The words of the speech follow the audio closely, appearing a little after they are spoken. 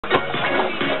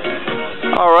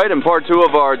All right, in part two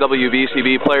of our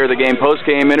WBCB Player of the Game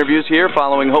post-game interviews here,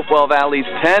 following Hopewell Valley's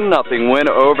 10-0 win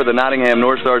over the Nottingham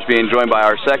North Stars, being joined by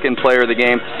our second Player of the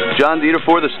Game, John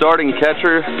DeDufour, the starting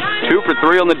catcher, 2 for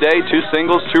 3 on the day, 2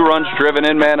 singles, 2 runs driven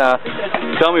in. Man,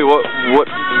 tell me what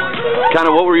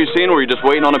were you seeing? Were you just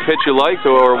waiting on a pitch you liked,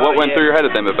 or what went through your head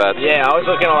at them at-bats? Yeah, I was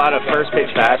looking at a lot of first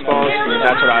pitch fastballs.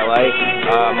 That's what I like.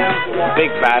 Big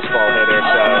fastball hitter,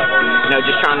 so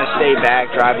just trying to stay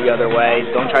back, drive the other way.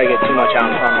 Don't try to get too much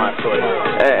out in front of my foot.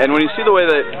 And when you see the way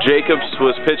that Jacobs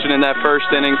was pitching in that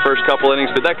first inning, first couple innings,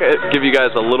 did that give you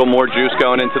guys a little more juice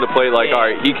going into the plate? Like, all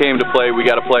right, he came to play, we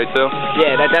got to play too?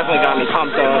 Yeah, that definitely got me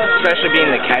pumped up, especially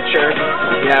being the catcher.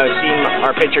 Seeing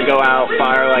our pitcher go out,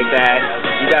 fire like that,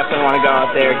 you definitely want to go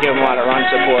out there, give him a lot of run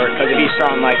support, because if he's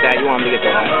throwing like that, you want him to get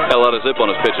the win. Had a lot of zip on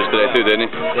his pitches today too,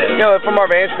 didn't he? Yeah. From our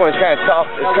vantage point, it's kind of tough.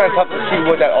 It's kind of tough to see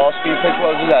what that all-speed pitch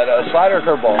was. Was that a slider or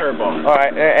curveball? Curveball. All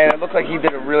right, and it looked like he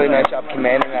did a really nice job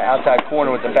commanding that outside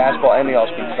corner with the fastball and the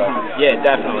all-speed stuff. Yeah,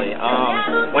 definitely.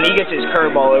 When he gets his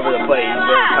curveball over the plate, he's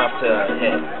very tough to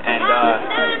hit. And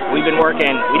we didn't work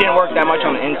that much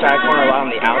on the inside corner, a lot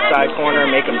on the outside corner,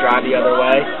 make him drive the other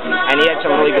way. And he had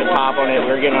some really good pop on it.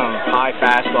 We were getting him high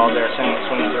fastballs there,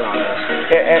 swinging through on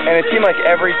this. And it seemed like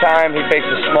every time he faced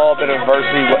a small bit of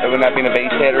adversity, when that being a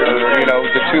base hit or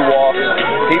the 2 walks,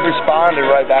 he responded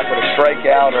right back with a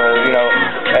strikeout, or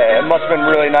it must have been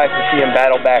really nice to see him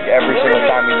battle back every single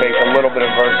time he faced a little bit of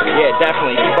adversity. Yeah,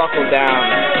 definitely. He buckled down.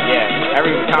 Yeah,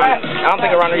 every time. I don't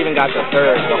think a runner even got to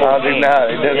third the whole game. No,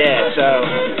 he didn't. Yeah, so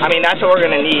that's what we're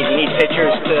gonna need. We need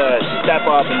pitchers to step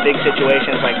up in big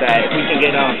situations like that. If we can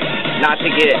get them not to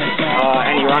get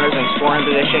any runners in scoring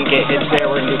position, get hits there,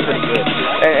 we're gonna do pretty good.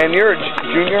 And you're a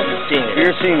junior? Senior.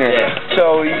 You're a senior. Yeah.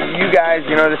 So you guys,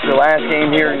 this is the last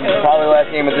game here, probably the last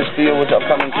game of this field with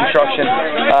upcoming construction.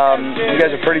 You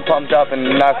guys are pretty pumped up and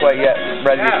not quite yet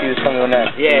ready to see this come to an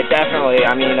end. Yeah, definitely.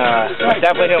 I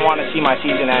definitely didn't want to see my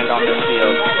season end on this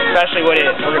field, especially with it.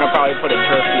 We're gonna probably put a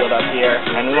turf field up here,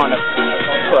 and we want to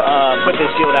put this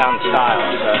field out in style.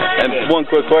 So. And one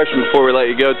quick question before we let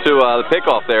you go too. The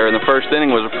pickoff there in the first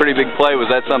inning was a pretty big play. Was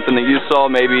that something that you saw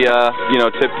maybe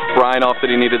tip Brian off that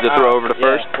he needed to throw over to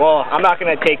first? Well, I'm not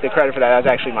going to take the credit for that. That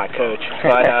was actually my coach.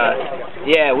 But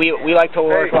yeah, we like to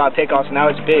work a lot of pickoffs, and that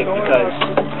was big because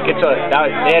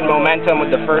they had momentum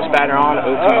with the first batter on,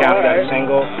 0-2 down, got a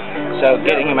single. So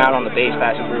getting him out on the base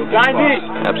pass is real good.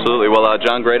 Absolutely. Well,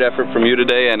 John, great effort from you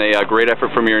today, and a great effort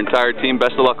from your entire team.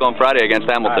 Best of luck on Friday against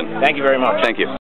Hamilton. Thank you very much. Thank you.